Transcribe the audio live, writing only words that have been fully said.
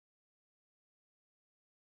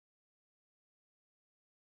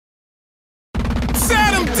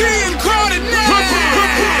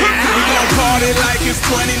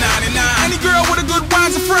$20.99. Any girl with a good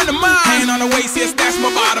wine's a friend of mine. Hand on the waist, yes, that's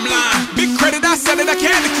my bottom line. Big credit, I said it, I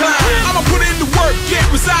can't decline. I'ma put in the work, get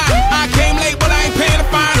reside. I came late, but I ain't paying a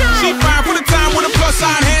fine. She fine for the time with a plus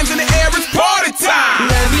sign. Hands in the air, it's party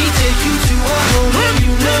time. Let me take you to a home where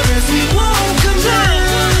you nervous, we won't come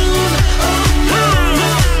down. Oh no,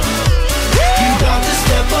 no. You about to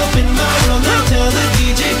step up in my world, now tell the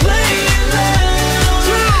DJ play it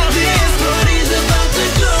loud. This party's about to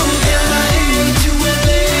go. M.I.A. to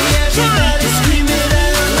L.A. Everybody scream it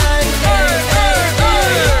out like hey, hey, hey.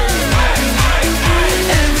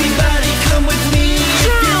 Everybody come with me if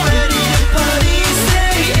you're ready to party.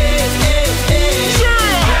 Say hey, hey, hey.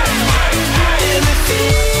 And I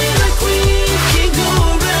feel like we can go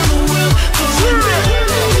around the world for a night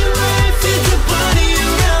of your life. It's a party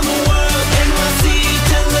around the world. NYC,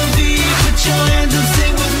 Tel Aviv, put your hands up,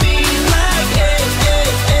 sing with me like hey, hey,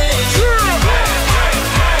 hey.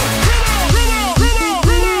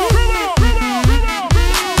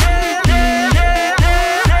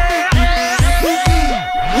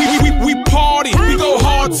 We party, we go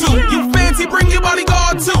hard too. You fancy, bring your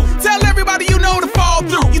bodyguard too. Tell everybody you know to fall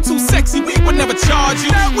through. You too sexy, we would never charge you.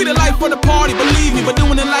 We the life of the party, believe me, but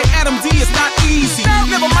doing it like Adam D is not easy.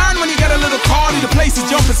 Never mind when you got a little party, the place is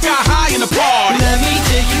jumping sky high in the party. Let me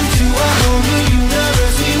take you to a home where you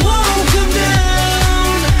nervous, we won't come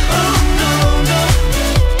down. Oh no, no.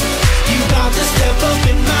 You about to step up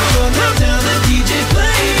in my world, now tell the DJ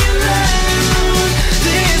play it loud.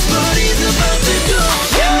 This party's about to go.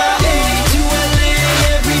 M.I.A. to L.A.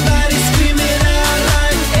 Everybody scream it out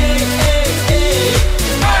like hey, hey, hey.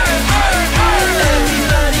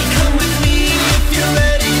 Everybody come with me if you're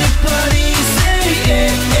ready to party. Say hey,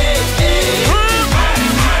 hey, hey.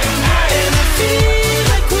 And I feel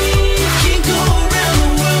like we can go around the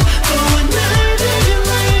world for a night of your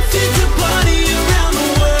life. It's a party around the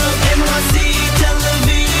world. NYC, Tel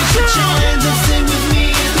Aviv, put your hands up, sing with me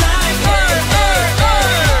like hey, hey,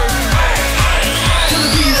 hey. Turn the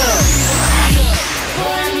beat up.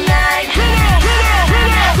 One night, break out.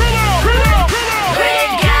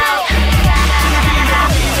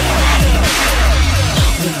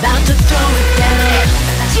 We about to throw it down.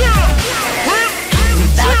 We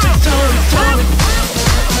about to throw it, throw it.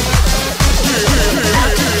 We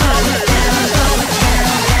about to throw it down, throw it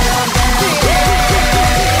down, down, down.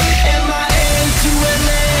 M.I.A. to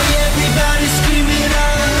L.A. Everybody screaming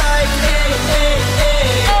out like hey, hey,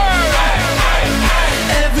 hey.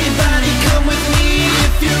 Everybody come with me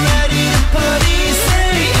if you're ready to party.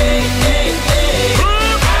 Say hey, hey, hey.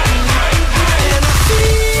 And I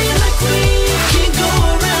feel like we can go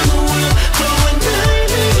around the world for a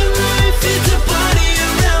night of your life. It's a party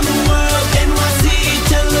around the world. NYC,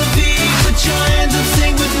 Tel Aviv, put your hands up,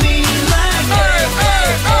 sing with me like hey, hey,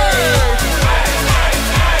 hey.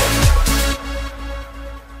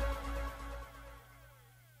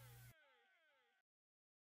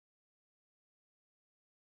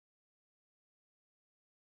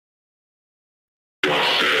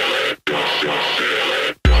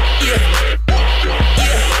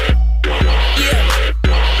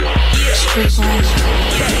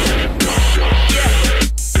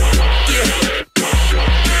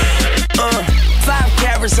 Five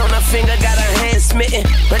carats on her finger, got her hand smitten.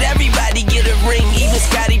 But everybody get a ring, even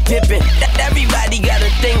Scottie Pippen. Everybody got a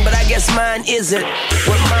thing, but I guess mine isn't.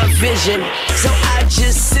 With my vision, so I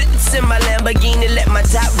just sit in my Lamborghini, let my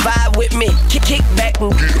top vibe with me. Kick back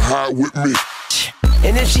and get high with me.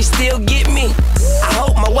 And if she still get me, I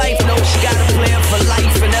hope my wife knows she got a plan for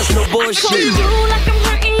life, and that's no bullshit. I told you like I'm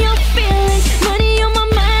hurting your feelings. Money on my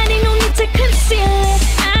mind, ain't no need to conceal it.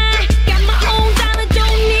 I got my own dollar,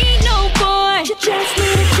 don't need no boy. Just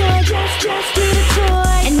need a toy, just need a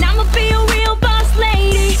toy. And I'ma be a real boss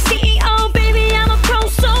lady. CEO, baby, I'm a pro,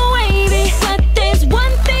 so wavy. But there's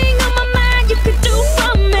one thing on my mind you could do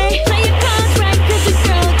for me. Play your cards right, 'cause the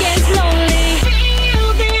girl gets lonely.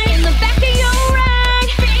 Feel it in the back of your ride.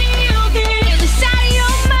 Feel it in the side of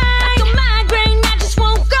your mind. Like a migraine, I just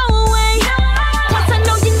won't go away. Plus I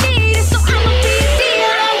know you need it, so I'ma be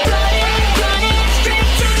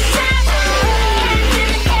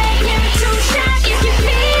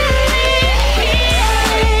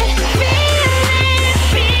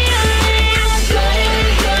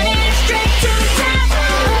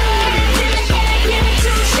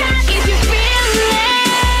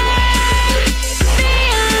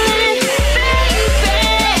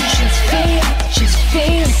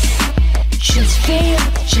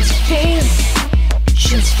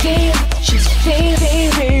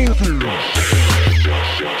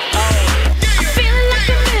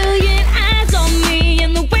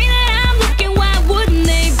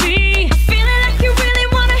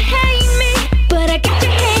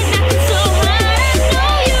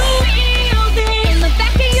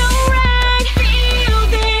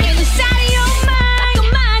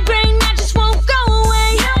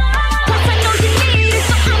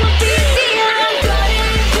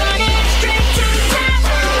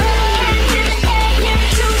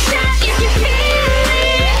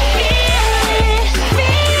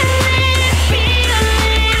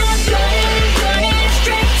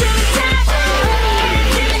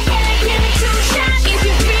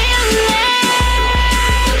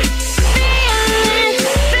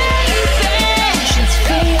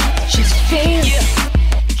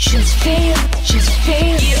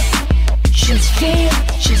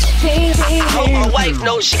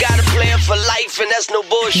know she got a plan for life, and that's no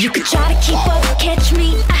bullshit. You could try to keep up, catch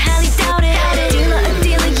me, I highly doubt it. A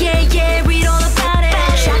dealer, yeah, read all about it.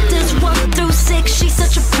 Chapters 1 through 6, she's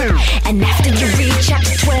such a pimp. And after you read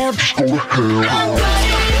chapter 12, go to hell. I'm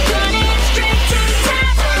running straight to the top.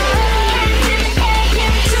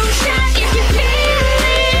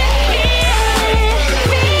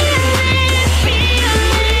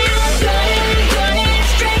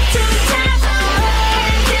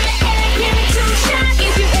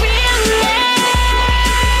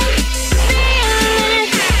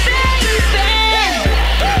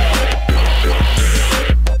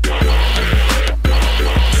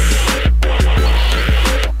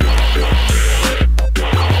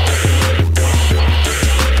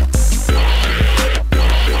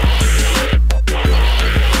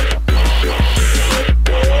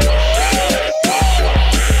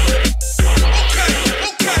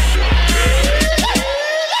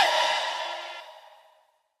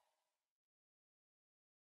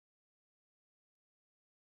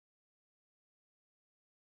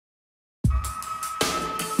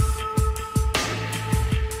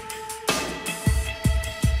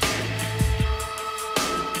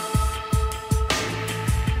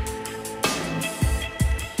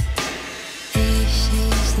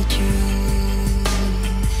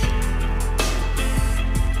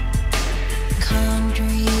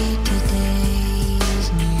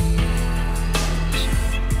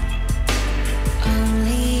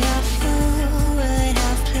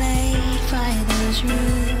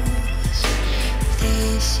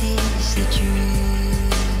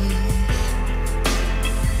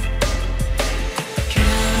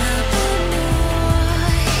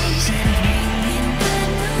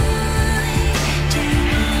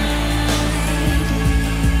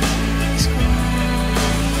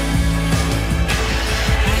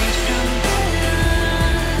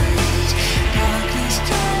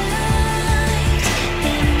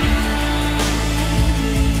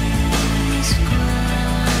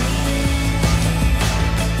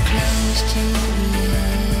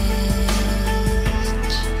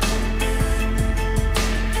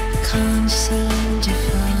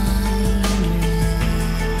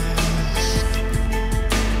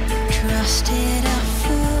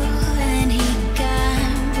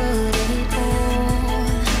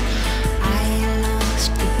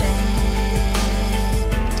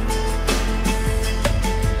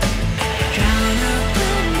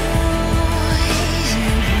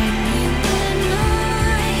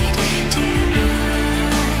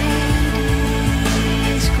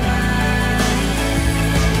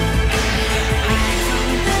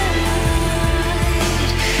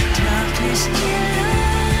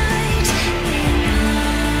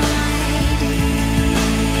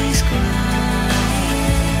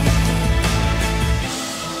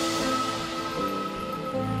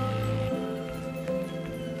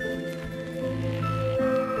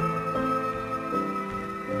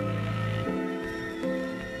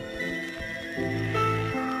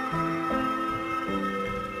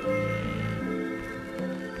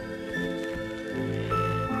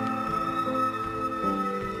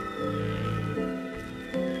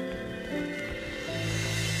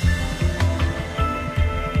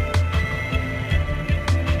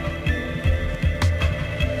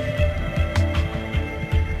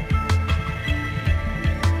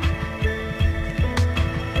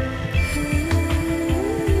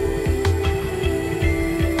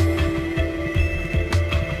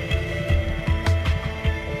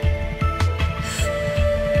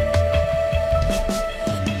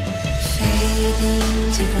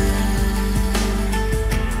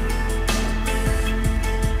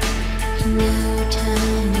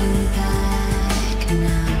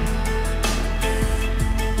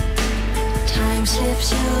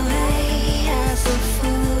 Slips away.